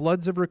getting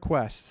floods of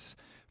requests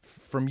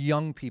from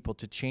young people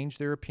to change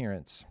their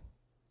appearance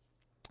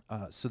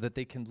so that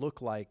they can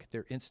look like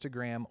their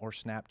Instagram or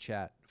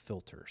Snapchat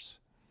filters.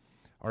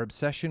 Our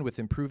obsession with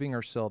improving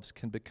ourselves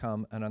can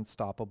become an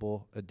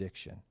unstoppable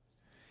addiction.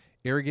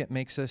 Arrogant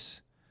makes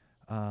us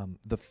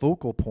the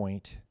focal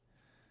point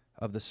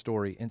of the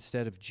story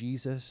instead of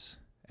Jesus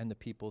and the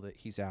people that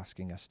he's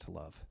asking us to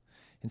love.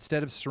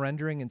 Instead of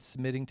surrendering and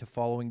submitting to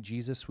following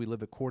Jesus, we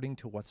live according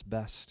to what's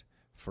best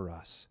for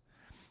us.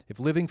 If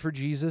living for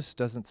Jesus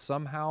doesn't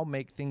somehow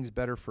make things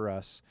better for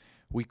us,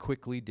 we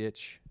quickly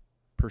ditch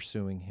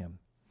pursuing him.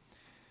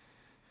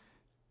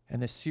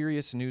 And the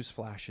serious news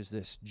flash is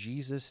this: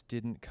 Jesus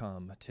didn't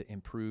come to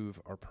improve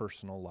our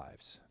personal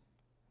lives.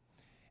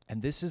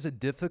 And this is a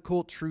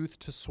difficult truth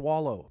to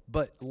swallow,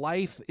 but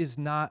life is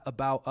not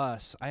about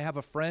us. I have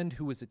a friend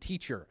who was a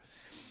teacher,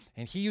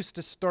 and he used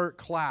to start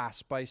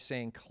class by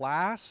saying,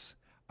 "Class,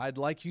 I'd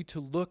like you to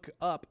look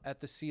up at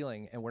the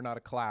ceiling." And we're not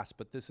a class,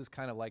 but this is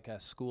kind of like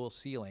a school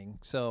ceiling.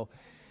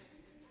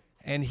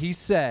 And he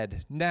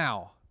said,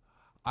 "Now,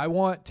 I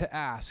want to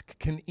ask,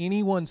 can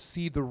anyone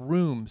see the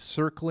room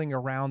circling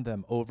around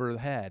them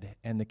overhead?"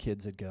 And the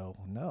kids would go,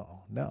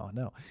 no.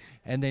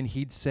 And then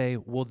he'd say,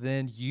 "Well,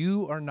 then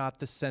you are not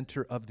the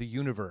center of the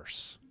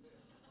universe."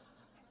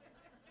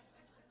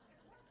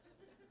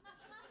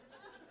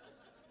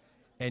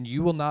 And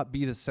you will not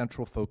be the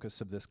central focus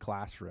of this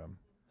classroom.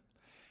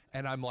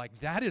 And I'm like,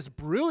 that is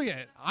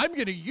brilliant. I'm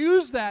going to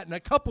use that in a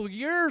couple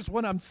years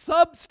when I'm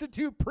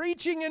substitute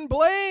preaching in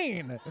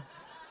Blaine.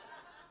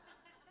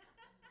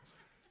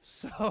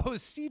 So,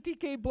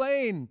 CTK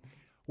Blaine,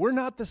 we're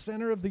not the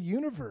center of the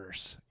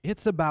universe.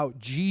 It's about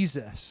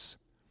Jesus.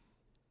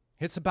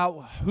 It's about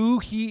who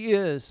he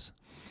is.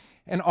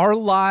 And our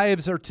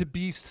lives are to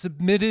be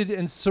submitted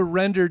and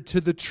surrendered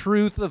to the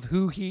truth of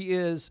who he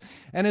is.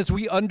 And as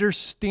we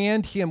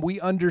understand him,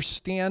 we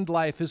understand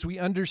life. As we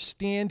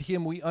understand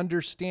him, we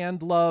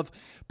understand love.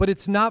 But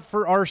it's not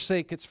for our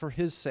sake, it's for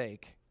his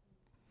sake.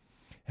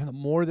 And the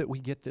more that we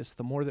get this,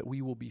 the more that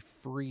we will be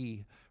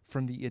free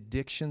from the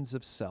addictions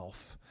of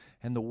self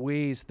and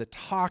the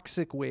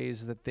toxic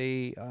ways that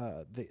they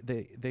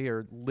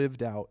are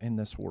lived out in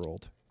this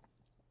world.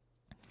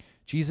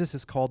 Jesus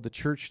has called the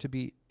church to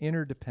be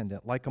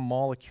interdependent, like a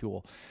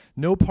molecule.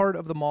 No part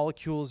of the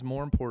molecule is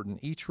more important.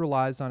 Each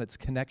relies on its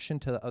connection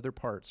to the other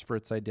parts for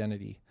its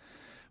identity.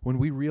 When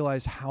we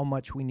realize how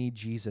much we need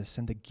Jesus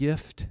and the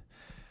gift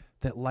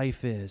that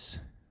life is,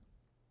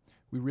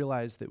 we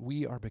realize that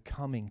we are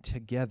becoming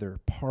together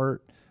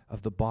part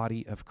of the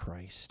body of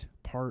Christ,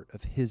 part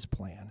of his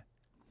plan.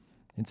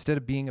 Instead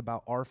of being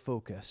about our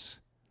focus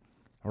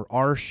or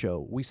our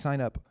show, we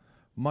sign up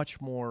much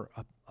more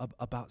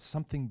about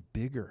something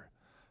bigger,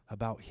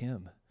 about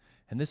him.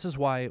 And this is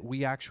why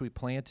we actually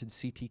planted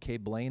CTK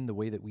Blaine the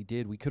way that we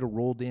did. We could have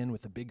rolled in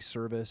with a big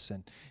service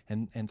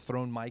and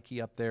thrown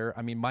Mikey up there.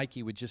 I mean,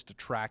 Mikey would just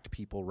attract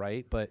people,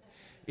 right? But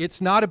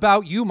it's not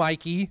about you,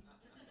 Mikey.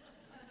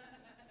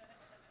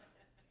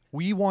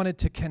 We wanted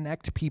to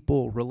connect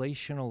people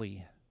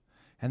relationally.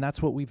 And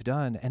that's what we've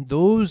done. And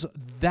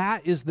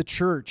that is the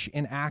church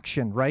in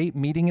action, right?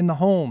 Meeting in the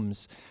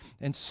homes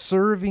and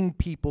serving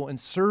people and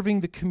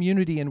serving the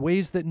community in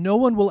ways that no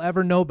one will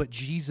ever know but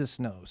Jesus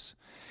knows.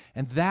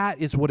 And that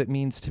is what it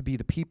means to be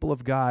the people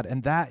of God.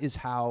 And that is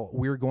how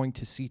we're going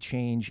to see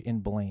change in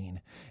Blaine.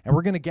 And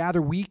we're going to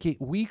gather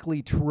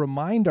weekly to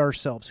remind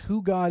ourselves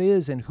who God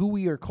is and who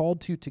we are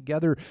called to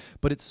together.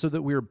 But it's so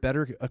that we are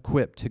better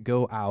equipped to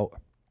go out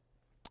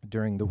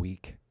during the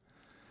week.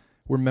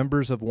 We're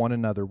members of one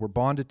another. We're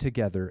bonded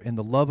together in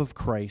the love of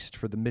Christ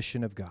for the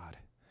mission of God.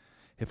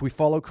 If we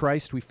follow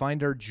Christ, we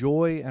find our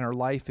joy and our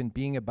life in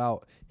being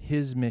about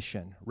his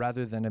mission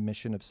rather than a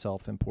mission of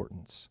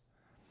self-importance.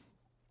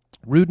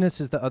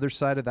 Rudeness is the other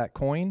side of that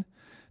coin.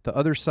 The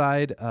other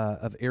side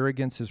of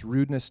arrogance is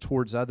rudeness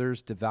towards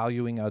others,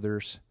 devaluing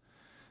others.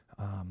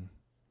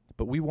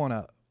 But we want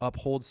to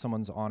uphold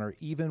someone's honor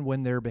even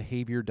when their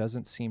behavior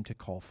doesn't seem to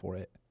call for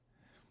it.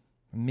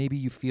 Maybe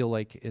you feel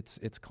like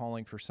it's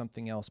calling for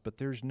something else, but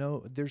there's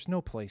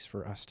no place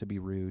for us to be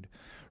rude.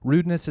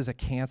 Rudeness is a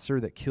cancer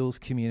that kills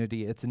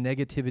community. It's a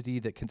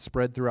negativity that can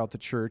spread throughout the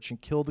church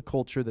and kill the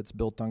culture that's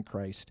built on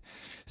Christ.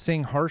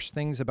 Saying harsh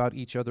things about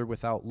each other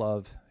without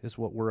love is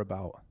what we're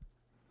about.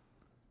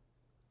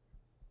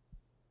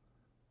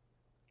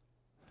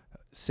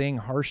 Saying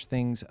harsh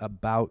things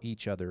about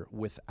each other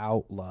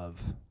without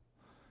love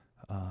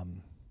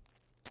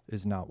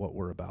is not what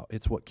we're about.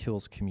 It's what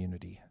kills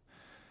community.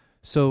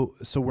 So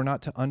we're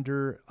not to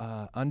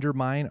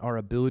undermine our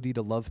ability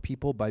to love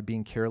people by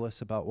being careless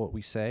about what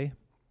we say.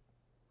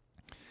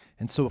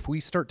 And so if we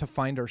start to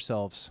find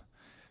ourselves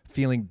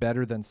feeling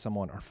better than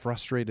someone or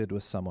frustrated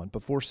with someone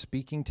before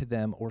speaking to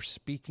them or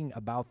speaking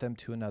about them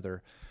to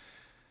another,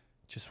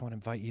 just want to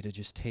invite you to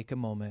just take a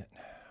moment.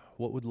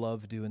 What would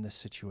love do in this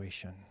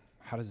situation?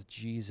 How does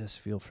Jesus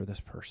feel for this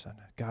person?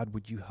 God,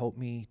 would you help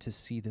me to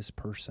see this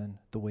person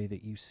the way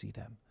that you see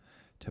them,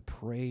 to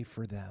pray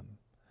for them?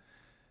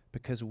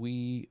 Because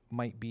we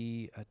might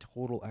be a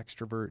total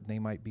extrovert and they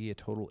might be a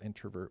total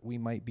introvert. We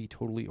might be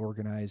totally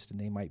organized and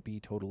they might be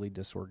totally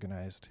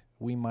disorganized.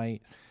 We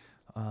might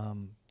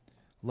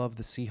love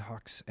the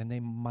Seahawks and they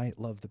might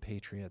love the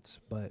Patriots,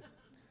 but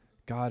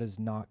God is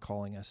not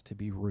calling us to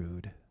be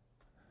rude.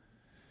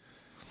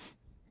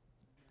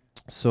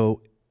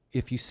 So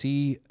if you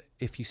see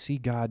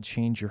God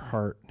change your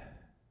heart,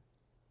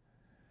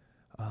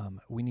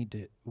 we need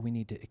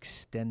to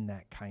extend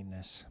that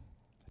kindness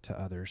to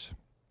others.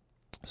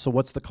 So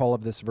what's the call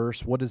of this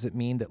verse? What does it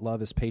mean that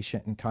love is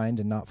patient and kind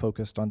and not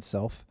focused on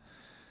self?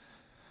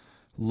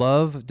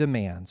 Love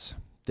demands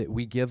that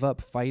we give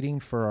up fighting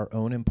for our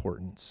own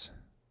importance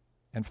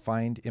and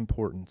find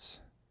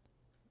importance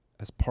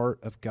as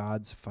part of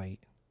God's fight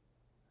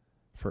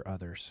for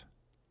others.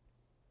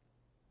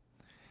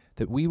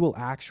 That we will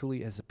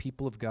actually, as a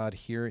people of God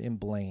here in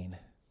Blaine,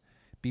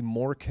 be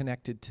more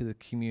connected to the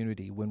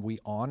community when we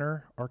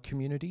honor our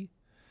community,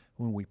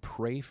 when we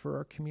pray for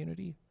our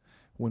community,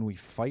 when we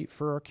fight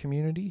for our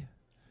community.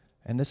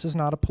 And this is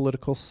not a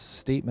political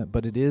statement,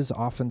 but it is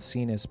often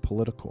seen as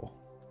political.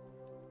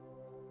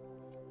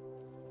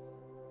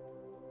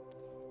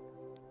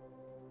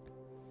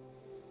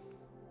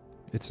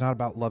 It's not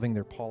about loving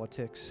their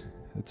politics.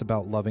 It's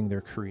about loving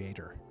their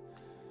Creator.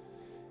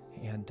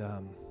 And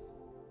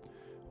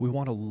we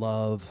want to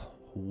love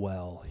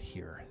well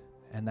here.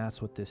 And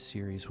that's what this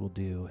series will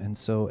do. And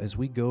so as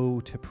we go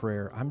to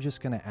prayer, I'm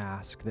just going to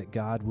ask that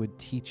God would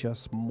teach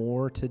us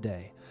more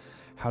today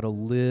how to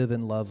live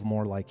and love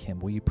more like him.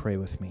 Will you pray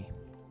with me?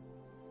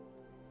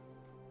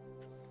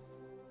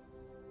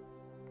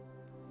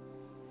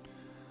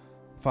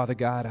 Father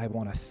God, I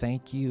want to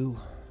thank you,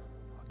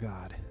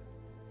 God.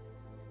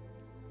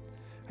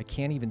 I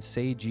can't even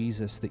say,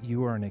 Jesus, that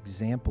you are an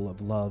example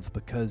of love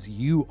because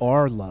you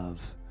are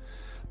love.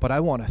 But I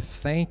want to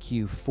thank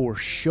you for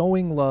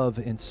showing love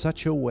in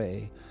such a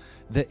way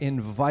that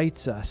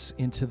invites us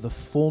into the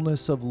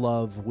fullness of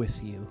love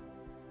with you.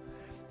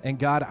 And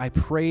God, I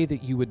pray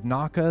that you would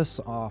knock us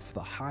off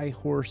the high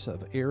horse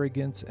of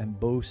arrogance and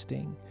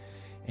boasting,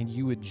 and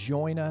you would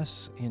join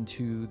us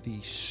into the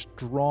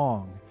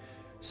strong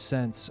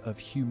sense of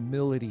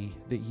humility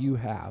that you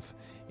have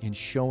in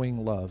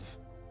showing love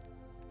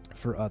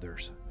for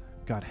others.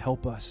 God,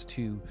 help us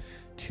to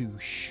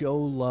show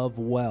love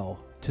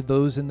well to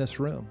those in this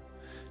room,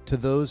 to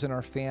those in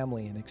our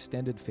family and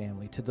extended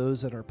family, to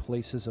those at our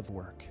places of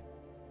work.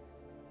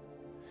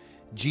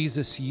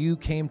 Jesus, you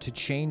came to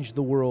change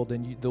the world,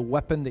 and the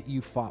weapon that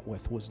you fought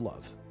with was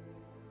love.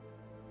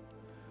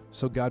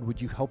 So God,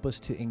 would you help us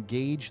to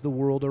engage the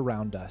world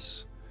around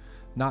us,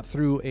 not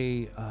through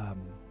a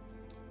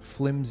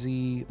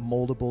flimsy,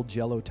 moldable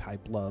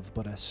Jell-O-type love,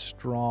 but a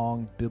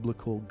strong,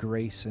 biblical,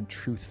 grace and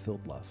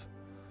truth-filled love.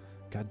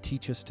 God,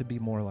 teach us to be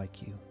more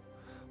like you.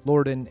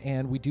 Lord,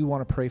 and we do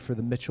want to pray for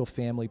the Mitchell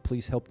family.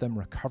 Please help them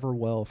recover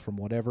well from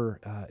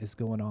whatever is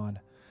going on.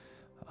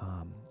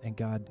 And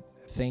God,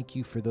 thank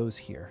you for those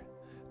here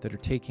that are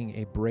taking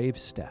a brave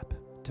step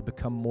to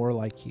become more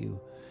like you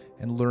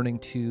and learning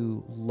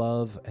to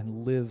love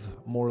and live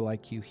more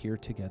like you here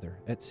together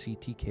at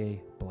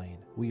CTK Blaine.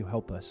 Will you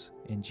help us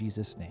in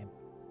Jesus' name?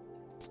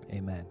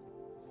 Amen.